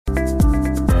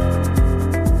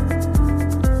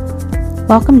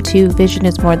Welcome to Vision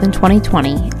is More Than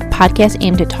 2020, a podcast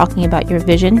aimed at talking about your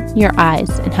vision, your eyes,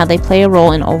 and how they play a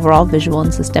role in overall visual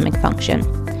and systemic function.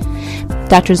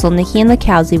 Drs. Zolnicki and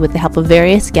Lakowski, with the help of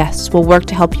various guests, will work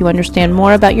to help you understand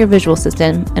more about your visual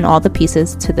system and all the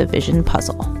pieces to the vision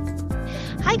puzzle.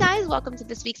 Hi guys, welcome to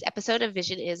this week's episode of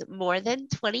Vision is More Than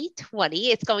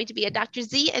 2020. It's going to be a Dr.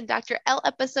 Z and Dr. L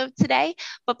episode today.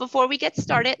 But before we get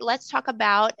started, let's talk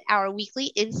about our weekly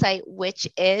insight, which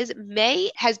is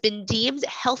May has been deemed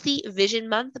Healthy Vision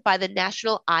Month by the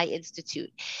National Eye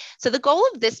Institute. So the goal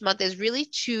of this month is really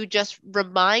to just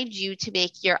remind you to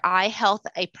make your eye health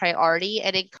a priority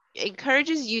and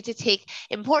encourages you to take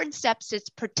important steps to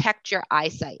protect your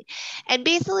eyesight. And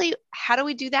basically, how do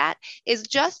we do that? Is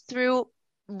just through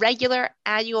regular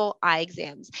annual eye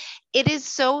exams. It is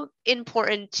so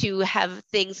important to have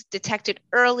things detected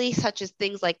early, such as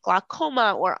things like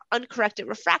glaucoma or uncorrected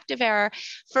refractive error,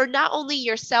 for not only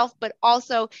yourself, but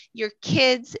also your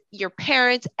kids, your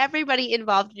parents, everybody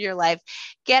involved in your life.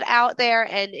 Get out there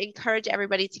and encourage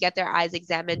everybody to get their eyes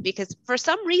examined, because for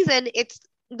some reason, it's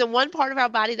the one part of our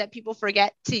body that people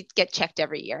forget to get checked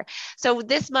every year. So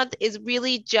this month is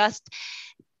really just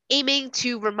aiming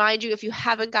to remind you, if you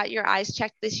haven't got your eyes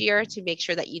checked this year, to make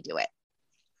sure that you do it.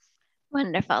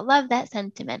 Wonderful. Love that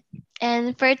sentiment.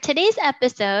 And for today's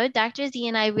episode, Dr. Z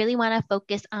and I really want to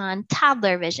focus on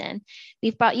toddler vision.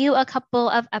 We've brought you a couple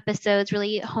of episodes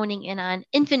really honing in on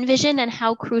infant vision and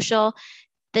how crucial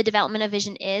the development of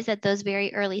vision is at those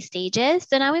very early stages.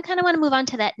 So now we kind of want to move on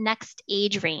to that next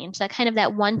age range, that kind of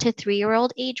that 1 to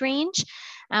 3-year-old age range,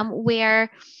 where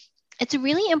it's a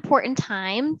really important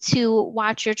time to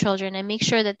watch your children and make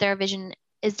sure that their vision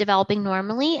is developing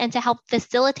normally and to help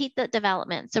facilitate the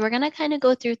development. So we're going to kind of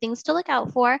go through things to look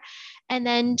out for, and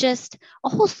then just a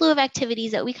whole slew of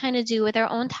activities that we kind of do with our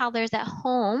own toddlers at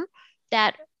home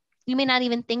that you may not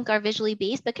even think are visually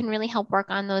based, but can really help work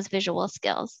on those visual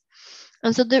skills.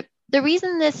 And so the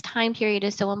reason this time period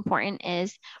is so important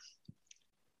is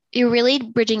you're really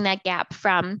bridging that gap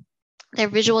from their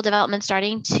visual development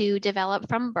starting to develop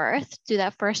from birth through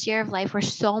that first year of life, where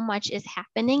so much is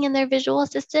happening in their visual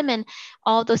system and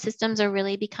all of those systems are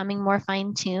really becoming more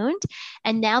fine-tuned.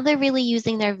 And now they're really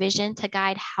using their vision to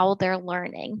guide how they're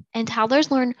learning. And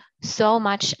toddlers learn so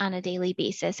much on a daily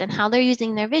basis, and how they're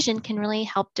using their vision can really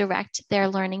help direct their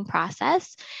learning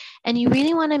process. And you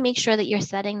really want to make sure that you're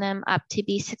setting them up to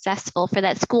be successful for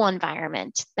that school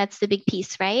environment. That's the big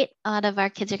piece, right? A lot of our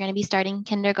kids are going to be starting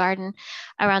kindergarten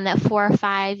around that 4 or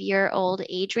 5-year-old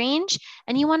age range.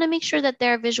 And you want to make sure that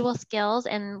their visual skills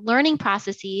and learning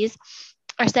processes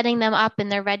are setting them up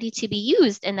and they're ready to be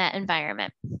used in that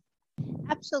environment.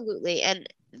 Absolutely. And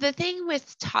the thing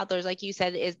with toddlers, like you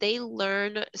said, is they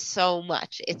learn so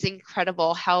much. It's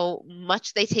incredible how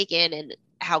much they take in and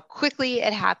how quickly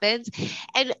it happens.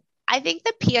 And I think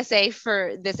the PSA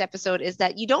for this episode is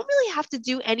that you don't really have to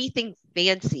do anything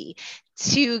fancy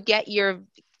to get your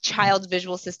child's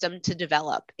visual system to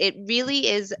develop. It really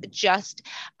is just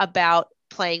about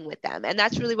playing with them. And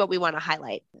that's really what we want to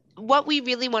highlight. What we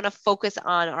really want to focus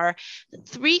on are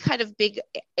 3 kind of big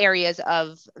areas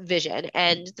of vision.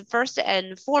 And the first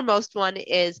and foremost one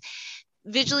is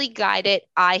visually guided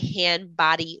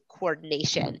eye-hand-body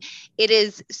coordination. It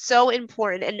is so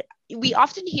important. And we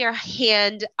often hear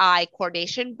hand-eye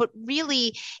coordination, but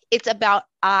really it's about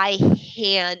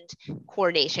eye-hand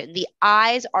coordination. The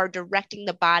eyes are directing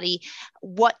the body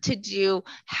what to do,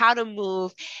 how to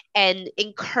move, and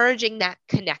encouraging that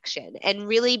connection, and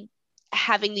really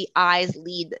having the eyes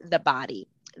lead the body.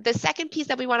 The second piece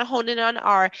that we want to hone in on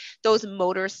are those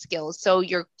motor skills. So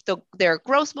their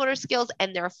gross motor skills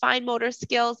and their fine motor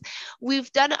skills. We've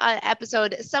done an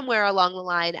episode somewhere along the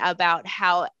line about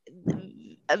how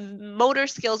motor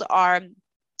skills are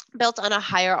built on a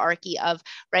hierarchy of,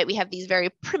 right, we have these very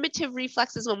primitive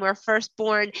reflexes when we're first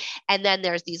born, and then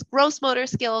there's these gross motor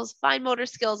skills, fine motor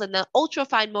skills, and the ultra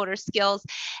fine motor skills.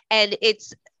 And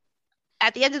it's,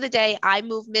 at the end of the day, eye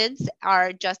movements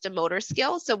are just a motor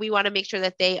skill. So we want to make sure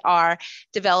that they are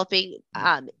developing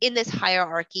in this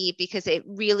hierarchy, because it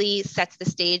really sets the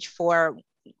stage for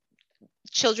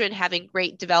children having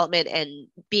great development and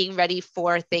being ready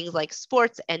for things like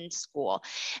sports and school.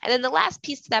 And then the last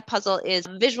piece to that puzzle is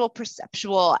visual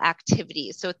perceptual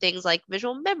activities. So things like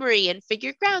visual memory and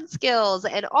figure ground skills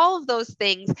and all of those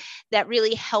things that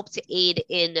really help to aid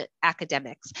in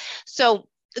academics. So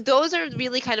those are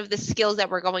really kind of the skills that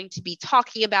we're going to be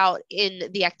talking about in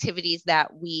the activities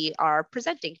that we are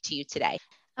presenting to you today.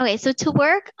 Okay, so to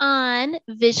work on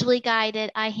visually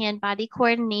guided eye-hand body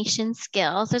coordination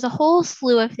skills, there's a whole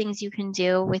slew of things you can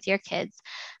do with your kids.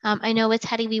 I know with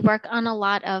Teddy, we work on a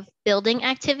lot of building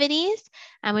activities,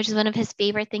 which is one of his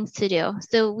favorite things to do.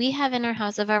 So we have in our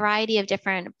house a variety of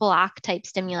different block type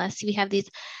stimulus. We have these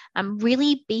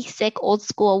really basic old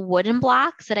school wooden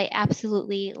blocks that I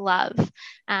absolutely love.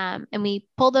 And we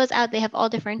pull those out. They have all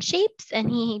different shapes, and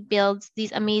he builds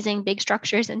these amazing big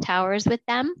structures and towers with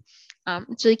them.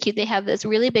 It's really cute. They have this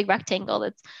really big rectangle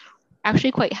that's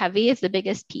actually quite heavy. It's the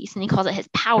biggest piece, and he calls it his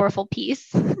powerful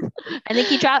piece. I think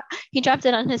he dropped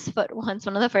it on his foot once,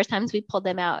 one of the first times we pulled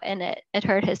them out, and it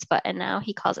hurt his foot, and now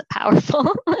he calls it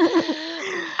powerful.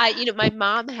 My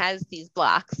mom has these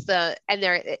blocks, and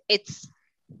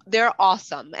they're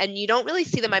awesome, and you don't really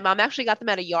see them. My mom actually got them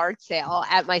at a yard sale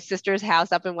at my sister's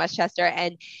house up in Westchester,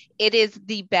 and it is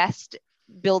the best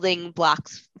building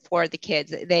blocks for the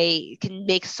kids. They can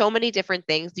make so many different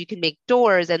things. You can make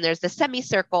doors, and there's the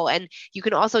semicircle, and you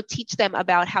can also teach them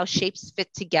about how shapes fit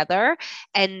together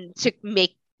and to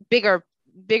make bigger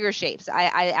shapes.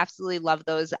 I absolutely love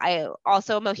those. I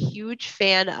also am a huge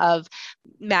fan of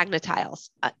Magna-Tiles.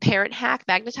 Parent hack,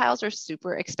 Magna-Tiles are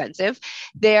super expensive.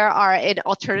 There are an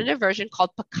alternative version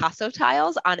called Picasso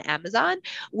tiles on Amazon,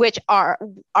 which are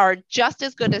just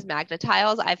as good as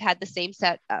Magna-Tiles. I've had the same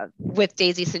set with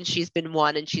Daisy since she's been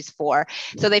 1 and she's 4.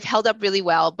 So they've held up really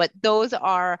well, but those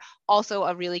are also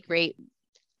a really great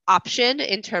option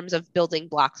in terms of building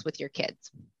blocks with your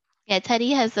kids. Yeah,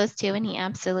 Teddy has those too, and he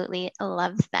absolutely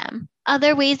loves them.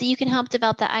 Other ways that you can help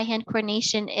develop the eye-hand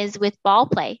coordination is with ball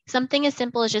play. Something as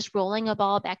simple as just rolling a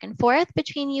ball back and forth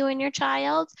between you and your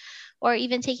child, or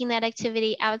even taking that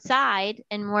activity outside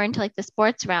and more into like the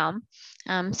sports realm.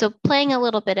 So playing a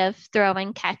little bit of throw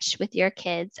and catch with your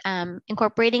kids,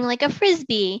 incorporating like a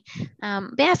frisbee,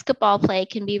 basketball play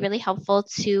can be really helpful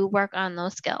to work on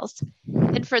those skills.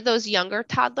 And for those younger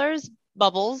toddlers,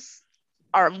 bubbles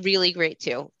are really great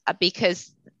too,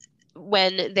 because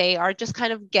when they are just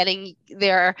kind of getting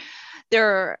their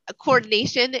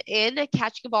coordination in,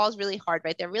 catching a ball is really hard,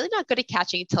 right? They're really not good at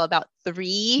catching until about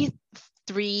three,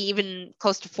 even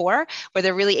close to 4, where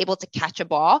they're really able to catch a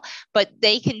ball, but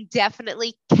they can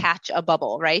definitely catch a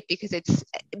bubble, right? Because it's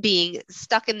being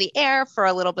stuck in the air for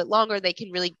a little bit longer. They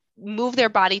can really move their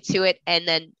body to it and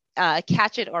then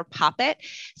catch it or pop it.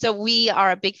 So we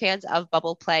are big fans of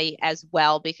bubble play as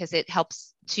well, because it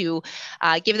helps to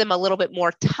give them a little bit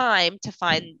more time to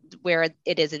find where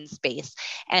it is in space.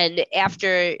 And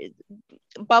after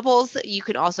bubbles, you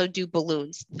can also do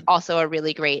balloons. Also a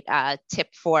really great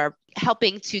tip for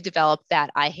helping to develop that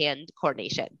eye-hand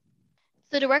coordination.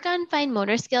 So to work on fine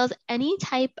motor skills, any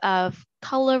type of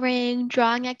coloring,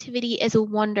 drawing activity is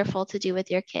wonderful to do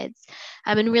with your kids.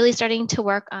 And really starting to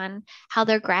work on how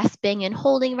they're grasping and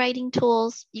holding writing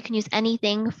tools. You can use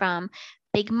anything from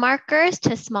big markers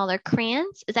to smaller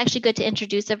crayons. It's actually good to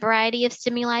introduce a variety of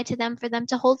stimuli to them for them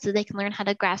to hold, so they can learn how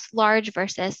to grasp large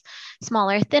versus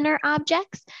smaller, thinner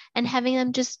objects, and having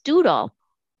them just doodle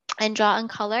and draw and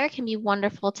color can be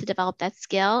wonderful to develop that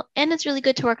skill. And it's really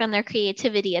good to work on their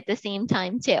creativity at the same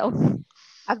time too.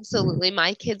 Absolutely.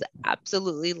 My kids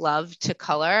absolutely love to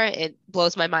color. It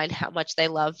blows my mind how much they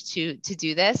love to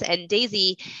do this. And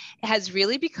Daisy has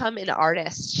really become an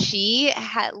artist. She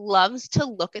loves to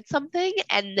look at something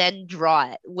and then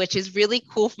draw it, which is really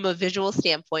cool from a visual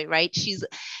standpoint, right? She's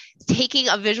taking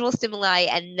a visual stimuli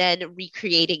and then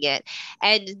recreating it.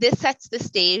 And this sets the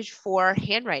stage for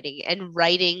handwriting and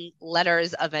writing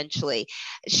letters eventually.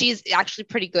 She's actually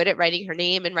pretty good at writing her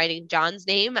name and writing John's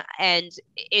name. And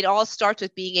it all starts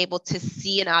with being able to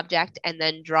see an object and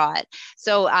then draw it.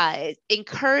 So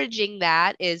encouraging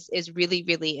that is really,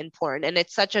 really important. And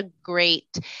it's such a great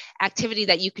activity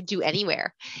that you could do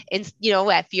anywhere. And,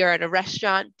 if you're at a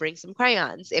restaurant, bring some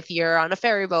crayons. If you're on a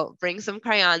ferry boat, bring some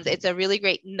crayons. It's a really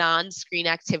great non-screen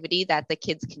activity that the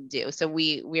kids can do. So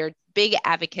we're big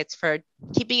advocates for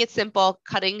keeping it simple,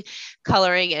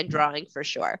 coloring, and drawing for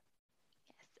sure.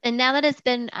 And now that it's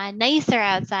been nicer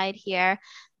outside here,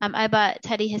 I bought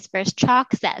Teddy his first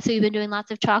chalk set. So we've been doing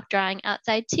lots of chalk drawing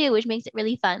outside too, which makes it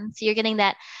really fun. So you're getting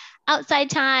that outside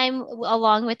time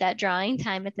along with that drawing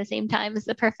time at the same time is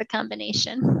the perfect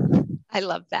combination. I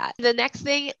love that. The next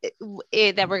thing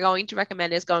that we're going to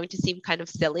recommend is going to seem kind of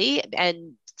silly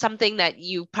and something that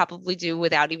you probably do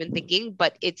without even thinking,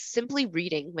 but it's simply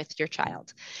reading with your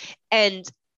child. And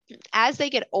as they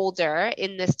get older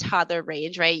in this toddler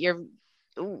range, right,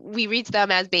 we read them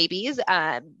as babies,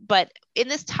 but in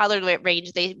this toddler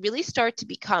range, they really start to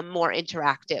become more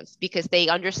interactive because they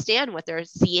understand what they're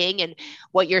seeing and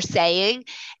what you're saying,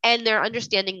 and they're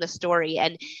understanding the story.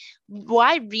 And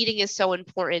why reading is so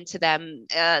important to them.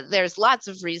 There's lots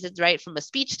of reasons, right? From a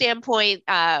speech standpoint,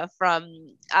 from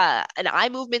an eye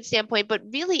movement standpoint, but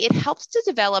really it helps to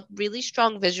develop really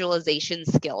strong visualization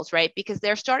skills, right? Because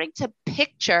they're starting to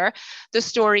picture the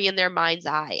story in their mind's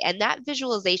eye. And that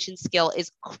visualization skill is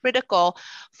critical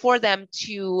for them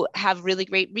to have really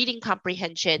great reading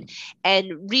comprehension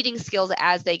and reading skills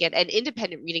as they get, and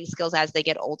independent reading skills as they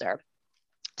get older.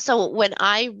 So when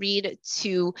I read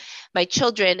to my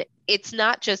children, it's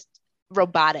not just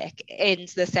robotic in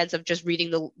the sense of just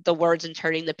reading the words and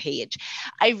turning the page.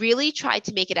 I really try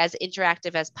to make it as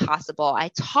interactive as possible. I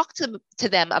talk to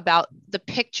them about the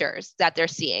pictures that they're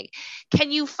seeing.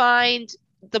 Can you find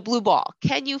the blue ball?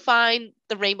 Can you find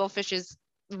the rainbow fish's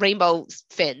rainbow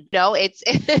fin? No, it's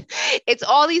it's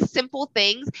all these simple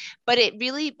things, but it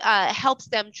really helps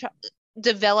them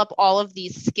develop all of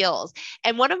these skills.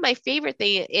 And one of my favorite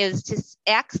things is to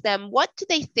ask them, what do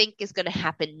they think is going to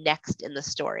happen next in the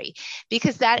story?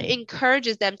 Because that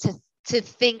encourages them to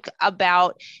think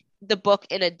about the book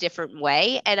in a different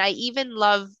way. And I even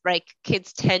love, like,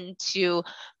 kids tend to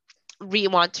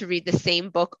want to read the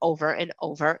same book over and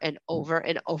over and over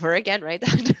and over again, right,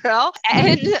 Dr. Earl?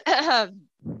 And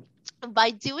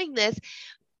by doing this,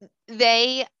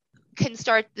 they can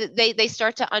start, they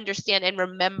start to understand and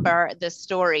remember the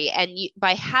story. And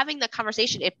by having the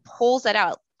conversation, it pulls it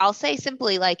out. I'll say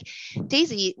simply, like,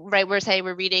 Daisy, right,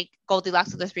 we're reading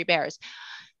Goldilocks and the Three Bears.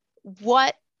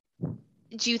 What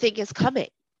do you think is coming?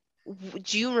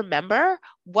 Do you remember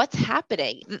what's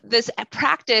happening? This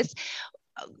practice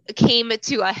came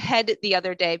to a head the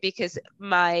other day because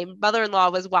my mother-in-law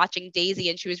was watching Daisy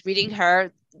and she was reading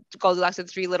her Goldilocks and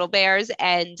the Three Little Bears,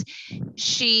 and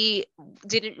she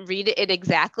didn't read it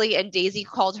exactly, and Daisy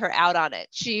called her out on it.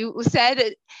 She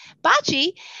said,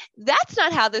 Bachi, that's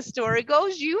not how the story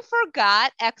goes. You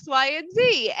forgot X, Y, and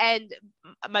Z. And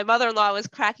my mother-in-law was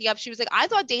cracking up. She was like, I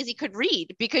thought Daisy could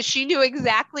read, because she knew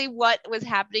exactly what was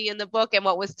happening in the book and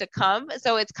what was to come.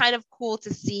 So it's kind of cool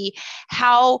to see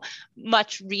how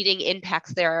much reading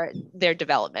impacts their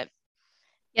development.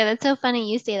 Yeah, that's so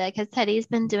funny you say that, because Teddy's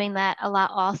been doing that a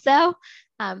lot also.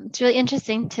 It's really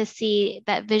interesting to see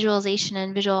that visualization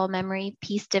and visual memory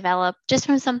piece develop just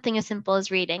from something as simple as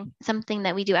reading, something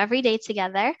that we do every day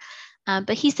together. But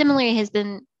he similarly has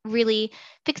been really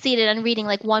fixated on reading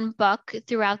like one book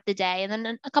throughout the day. And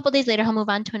then a couple of days later, he'll move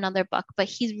on to another book. But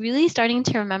he's really starting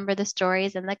to remember the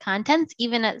stories and the contents,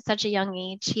 even at such a young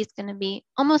age. He's going to be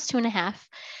almost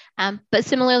 2.5. But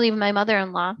similarly, with my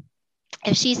mother-in-law,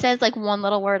 if she says like one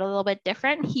little word a little bit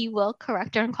different, he will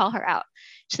correct her and call her out.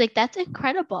 She's like, that's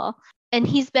incredible. And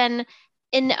he's been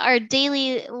in our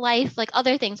daily life, like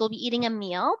other things. We'll be eating a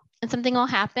meal and something will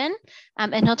happen.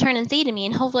 And he'll turn and say to me,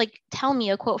 and he'll like tell me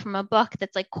a quote from a book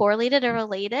that's like correlated or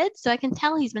related. So I can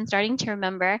tell he's been starting to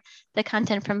remember the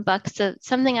content from books. So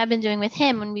something I've been doing with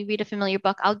him, when we read a familiar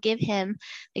book, I'll give him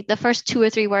like the first 2 or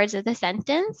 3 words of the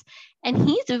sentence. And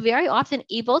he's very often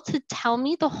able to tell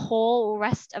me the whole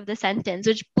rest of the sentence,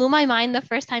 which blew my mind the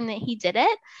first time that he did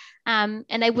it. And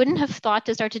I wouldn't have thought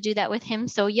to start to do that with him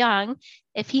so young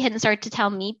if he hadn't started to tell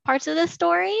me parts of the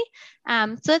story.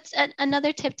 So it's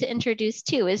another tip to introduce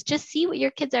too, is just see what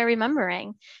your kids are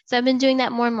remembering. So I've been doing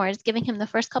that more and more, just giving him the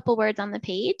first couple words on the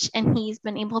page, and he's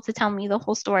been able to tell me the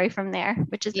whole story from there,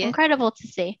 which is incredible to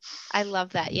see. I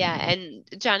love that. Yeah. And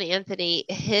John Anthony,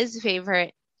 his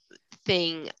favorite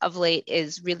thing of late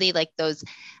is really like those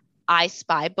I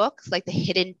Spy books, like the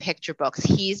hidden picture books.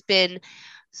 He's been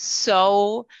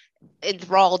so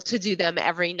enthralled to do them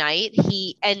every night.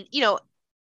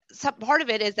 Some part of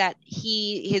it is that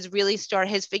his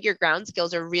figure ground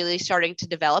skills are really starting to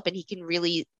develop, and he can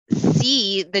really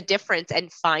see the difference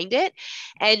and find it.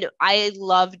 And I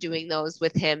love doing those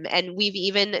with him. And we've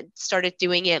even started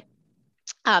doing it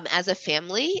as a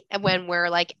family. And when we're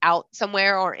like out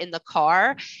somewhere or in the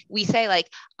car, we say like,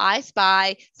 I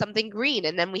spy something green,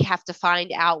 and then we have to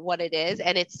find out what it is.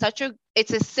 And it's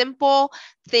a simple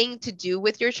thing to do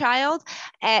with your child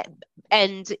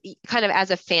and kind of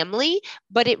as a family,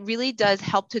 but it really does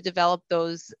help to develop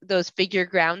those figure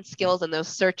ground skills and those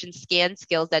search and scan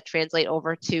skills that translate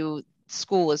over to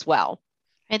school as well.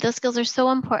 Right, those skills are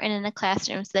so important in a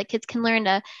classroom, so that kids can learn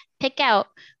to pick out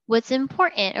what's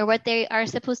important or what they are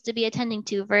supposed to be attending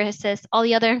to versus all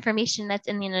the other information that's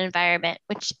in an environment,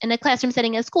 which in a classroom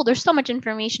setting at school, there's so much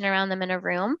information around them in a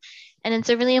room. And it's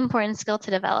a really important skill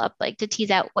to develop, like to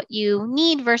tease out what you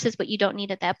need versus what you don't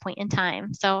need at that point in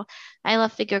time. So I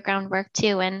love figure ground work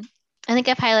too. And I think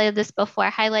I've highlighted this before.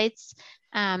 Highlights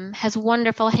has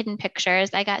wonderful hidden pictures.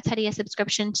 I got Teddy a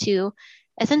subscription to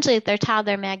essentially their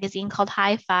toddler magazine called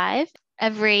High Five.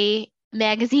 Every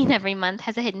magazine every month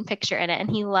has a hidden picture in it, and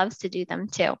he loves to do them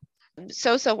too.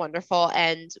 So wonderful.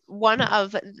 And one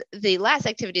of the last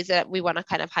activities that we want to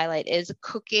kind of highlight is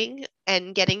cooking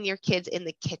and getting your kids in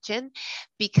the kitchen,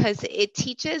 because it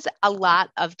teaches a lot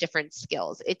of different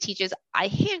skills. It teaches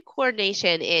eye-hand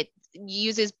coordination. It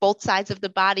uses both sides of the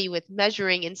body with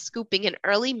measuring and scooping and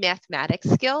early mathematics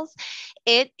skills.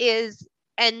 It is,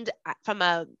 and from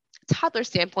a toddler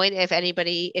standpoint,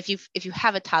 if you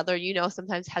have a toddler, you know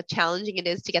sometimes how challenging it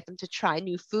is to get them to try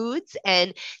new foods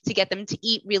and to get them to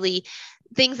eat really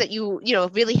things that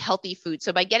really healthy food.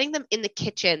 So by getting them in the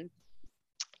kitchen,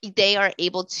 they are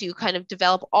able to kind of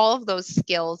develop all of those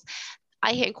skills: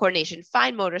 eye-hand coordination,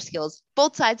 fine motor skills,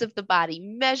 both sides of the body,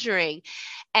 measuring.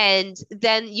 And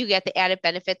then you get the added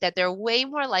benefit that they're way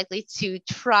more likely to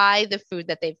try the food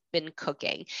that they've been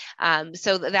cooking.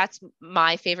 So that's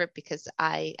my favorite, because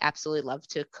I absolutely love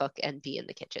to cook and be in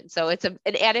the kitchen. So it's an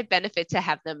added benefit to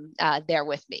have them there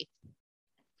with me.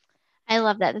 I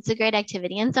love that. That's a great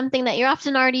activity, and something that you're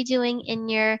often already doing in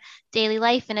your daily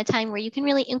life, in a time where you can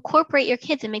really incorporate your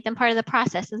kids and make them part of the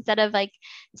process, instead of like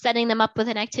setting them up with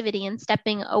an activity and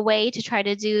stepping away to try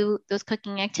to do those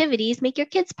cooking activities. Make your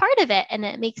kids part of it, and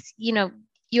it makes,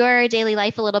 your daily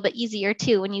life a little bit easier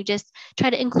too, when you just try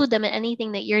to include them in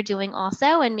anything that you're doing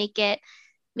also, and make it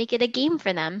a game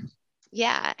for them.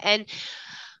 Yeah. And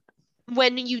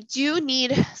when you do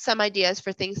need some ideas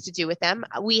for things to do with them,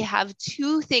 we have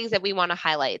two things that we want to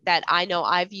highlight that I know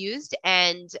I've used.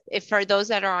 And if for those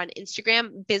that are on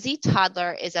Instagram, Busy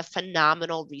Toddler is a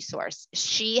phenomenal resource.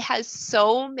 She has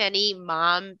so many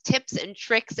mom tips and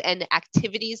tricks and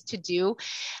activities to do,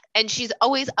 and she's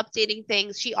always updating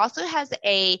things. She also has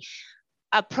a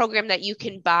program that you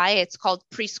can buy. It's called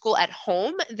Preschool at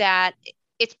Home, that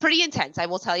it's pretty intense. I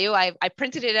will tell you, I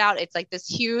printed it out. It's like this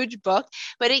huge book,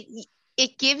 but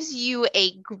it gives you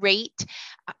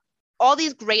all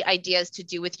these great ideas to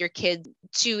do with your kids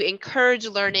to encourage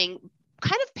learning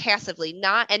kind of passively,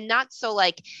 not so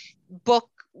like book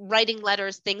writing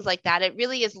letters, things like that. It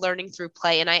really is learning through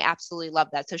play. And I absolutely love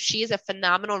that. So she is a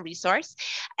phenomenal resource.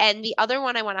 And the other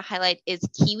one I want to highlight is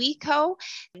KiwiCo.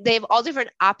 They have all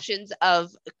different options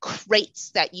of crates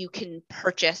that you can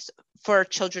purchase for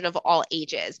children of all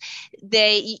ages.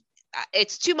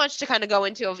 It's too much to kind of go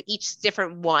into of each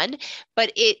different one,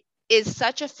 but it is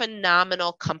such a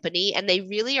phenomenal company, and they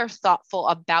really are thoughtful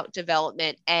about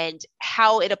development and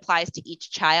how it applies to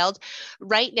each child.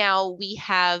 Right now, we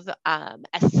have a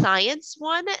science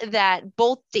one that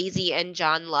both Daisy and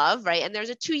John love, right? And there's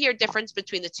a 2-year difference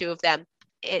between the two of them.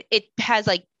 It has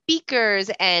like beakers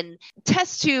and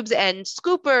test tubes and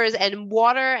scoopers and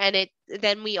water, and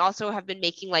then we also have been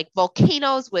making like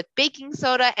volcanoes with baking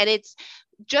soda, and it's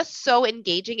just so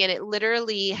engaging, and it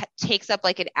literally takes up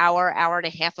like an hour and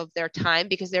a half of their time,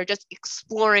 because they're just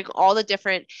exploring all the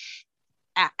different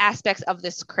aspects of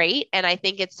this crate. And I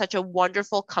think it's such a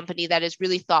wonderful company that is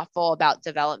really thoughtful about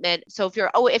development. So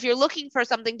if you're looking for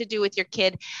something to do with your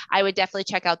kid, I would definitely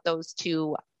check out those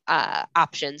two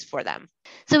options for them.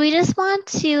 So we just want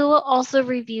to also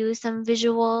review some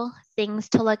visual things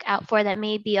to look out for that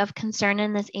may be of concern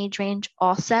in this age range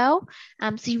also.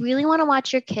 So you really want to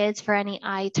watch your kids for any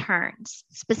eye turns,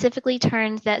 specifically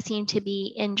turns that seem to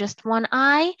be in just one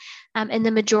eye in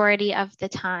the majority of the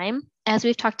time. As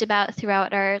we've talked about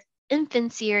throughout our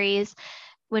infant series,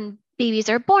 when babies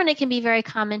are born, it can be very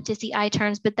common to see eye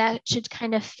turns, but that should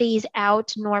kind of phase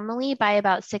out normally by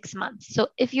about 6 months. So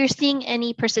if you're seeing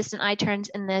any persistent eye turns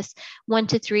in this 1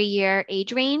 to 3 year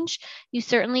age range, you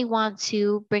certainly want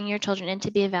to bring your children in to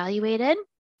be evaluated.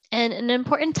 And an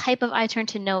important type of eye turn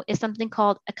to note is something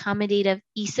called accommodative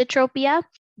esotropia.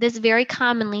 This very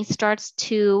commonly starts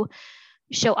to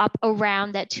show up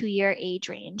around that 2-year age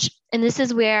range. And this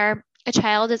is where a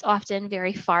child is often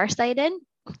very farsighted,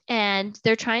 and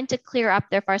they're trying to clear up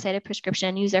their farsighted prescription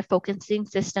and use their focusing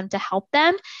system to help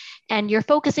them. And your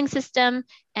focusing system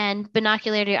and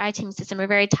binocular eye team system are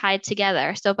very tied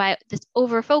together. So by this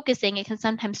over focusing, it can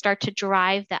sometimes start to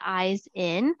drive the eyes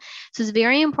in. So it's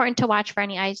very important to watch for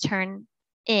any eye turn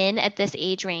in at this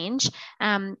age range.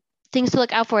 Things to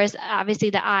look out for is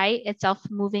obviously the eye itself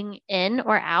moving in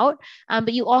or out,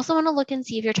 but you also want to look and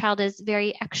see if your child is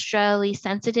very extrally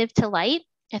sensitive to light,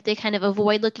 if they kind of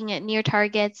avoid looking at near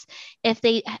targets, if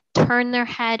they turn their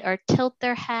head or tilt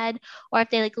their head, or if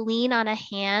they like lean on a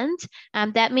hand,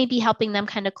 that may be helping them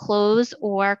kind of close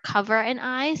or cover an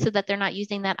eye so that they're not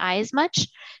using that eye as much.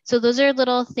 So those are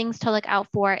little things to look out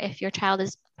for if your child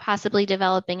is possibly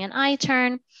developing an eye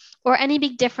turn, or any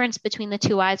big difference between the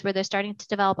two eyes where they're starting to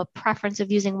develop a preference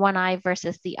of using one eye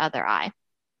versus the other eye.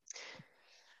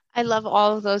 I love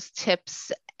all of those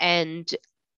tips, and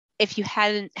if you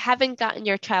haven't gotten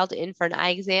your child in for an eye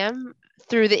exam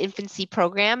through the infancy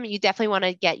program, you definitely want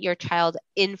to get your child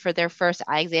in for their first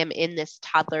eye exam in this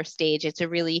toddler stage. It's a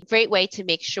really great way to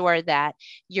make sure that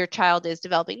your child is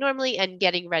developing normally and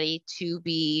getting ready to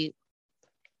be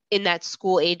in that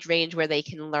school age range where they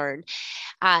can learn.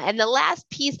 And the last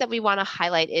piece that we want to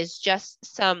highlight is just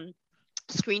some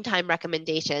screen time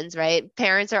recommendations, right?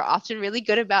 Parents are often really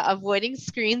good about avoiding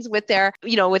screens with their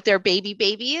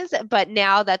babies, but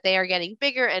now that they are getting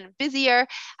bigger and busier,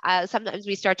 sometimes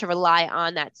we start to rely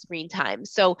on that screen time.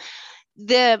 So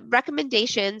the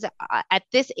recommendations at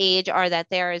this age are that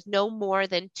there is no more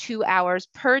than 2 hours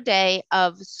per day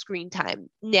of screen time.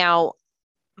 Now,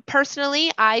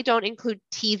 personally, I don't include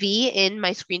TV in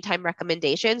my screen time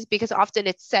recommendations because often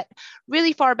it's set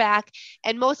really far back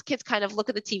and most kids kind of look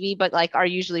at the TV but like are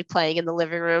usually playing in the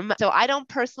living room. So I don't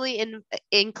personally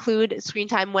include screen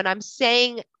time. When I'm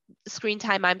saying screen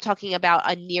time, I'm talking about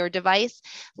a near device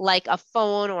like a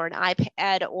phone or an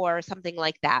iPad or something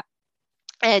like that.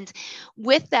 And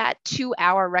with that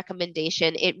 2-hour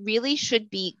recommendation, it really should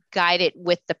be guided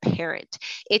with the parent.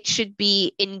 It should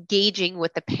be engaging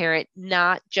with the parent,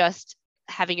 not just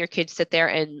having your kids sit there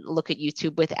and look at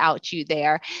YouTube without you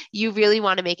there. You really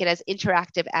want to make it as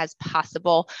interactive as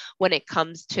possible when it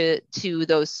comes to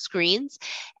those screens.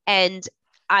 And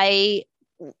my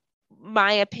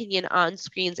opinion on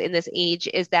screens in this age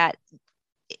is that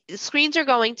screens are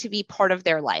going to be part of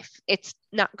their life. It's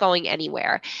not going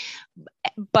anywhere,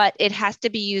 but it has to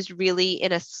be used really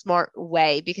in a smart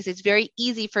way because it's very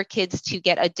easy for kids to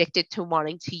get addicted to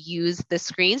wanting to use the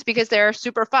screens because they're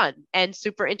super fun and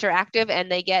super interactive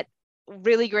and they get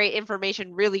really great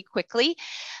information really quickly.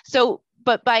 So,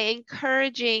 but by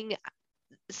encouraging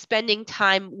spending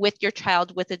time with your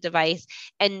child with a device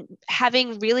and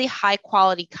having really high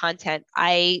quality content.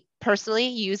 I personally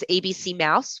use ABC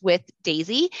Mouse with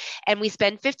Daisy, and we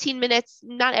spend 15 minutes,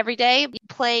 not every day,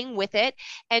 playing with it.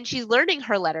 And she's learning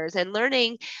her letters and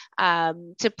learning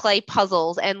to play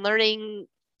puzzles and learning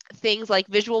things like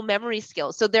visual memory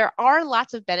skills. So there are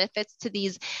lots of benefits to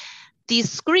these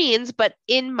screens, but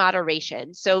in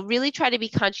moderation. So really try to be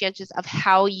conscientious of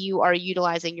how you are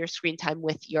utilizing your screen time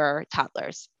with your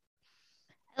toddlers.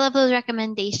 I love those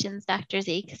recommendations, Dr.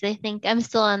 Z, because I think I'm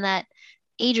still on that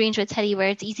age range with Teddy where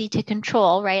it's easy to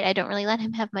control, right? I don't really let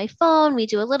him have my phone. We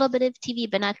do a little bit of TV,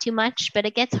 but not too much, but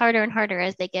it gets harder and harder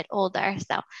as they get older.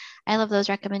 So I love those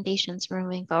recommendations for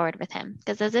moving forward with him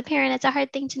because as a parent, it's a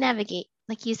hard thing to navigate.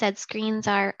 Like you said, screens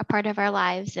are a part of our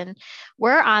lives and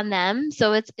we're on them.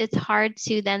 So it's hard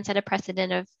to then set a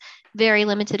precedent of very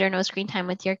limited or no screen time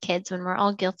with your kids when we're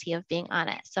all guilty of being on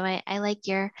it. So I like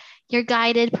your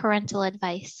guided parental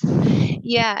advice.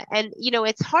 Yeah. And,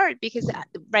 it's hard because,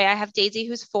 right, I have Daisy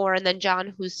who's 4 and then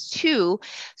John who's 2.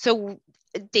 So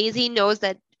Daisy knows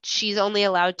that she's only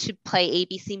allowed to play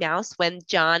ABC Mouse when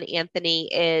John Anthony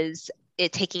is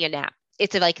taking a nap.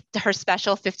 It's like her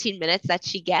special 15 minutes that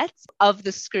she gets of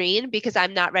the screen because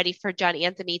I'm not ready for John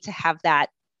Anthony to have that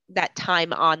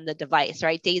time on the device,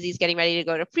 right? Daisy's getting ready to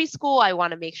go to preschool. I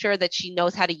want to make sure that she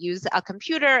knows how to use a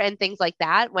computer and things like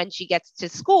that when she gets to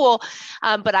school.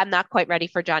 But I'm not quite ready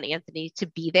for John Anthony to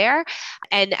be there.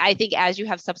 And I think as you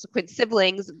have subsequent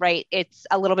siblings, right, it's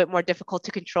a little bit more difficult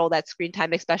to control that screen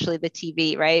time, especially the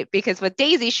TV, right? Because with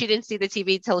Daisy, she didn't see the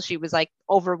TV until she was like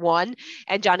over 1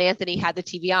 and John Anthony had the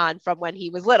TV on from when he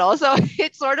was little. So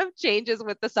it sort of changes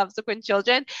with the subsequent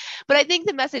children. But I think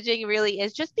the messaging really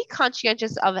is just be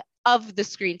conscientious of the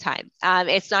screen time.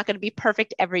 It's not going to be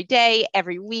perfect every day,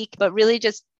 every week, but really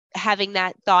just having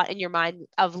that thought in your mind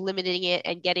of limiting it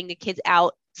and getting the kids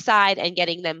outside and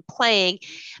getting them playing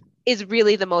is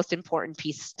really the most important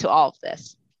piece to all of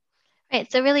this. Right.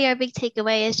 So really our big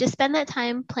takeaway is just spend that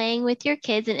time playing with your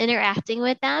kids and interacting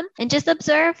with them and just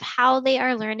observe how they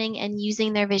are learning and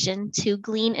using their vision to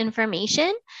glean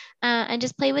information and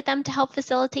just play with them to help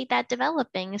facilitate that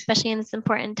developing, especially in this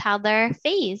important toddler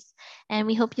phase. And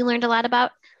we hope you learned a lot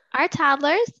about our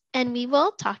toddlers and we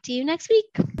will talk to you next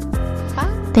week.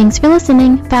 Bye. Thanks for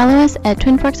listening. Follow us at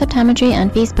Twin Forks Optometry on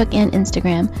Facebook and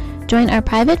Instagram. Join our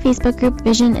private Facebook group,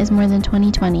 Vision is More Than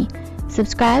 2020.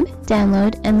 Subscribe,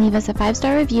 download, and leave us a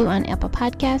 5-star review on Apple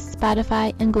Podcasts,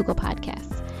 Spotify, and Google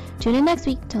Podcasts. Tune in next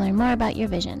week to learn more about your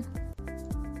vision.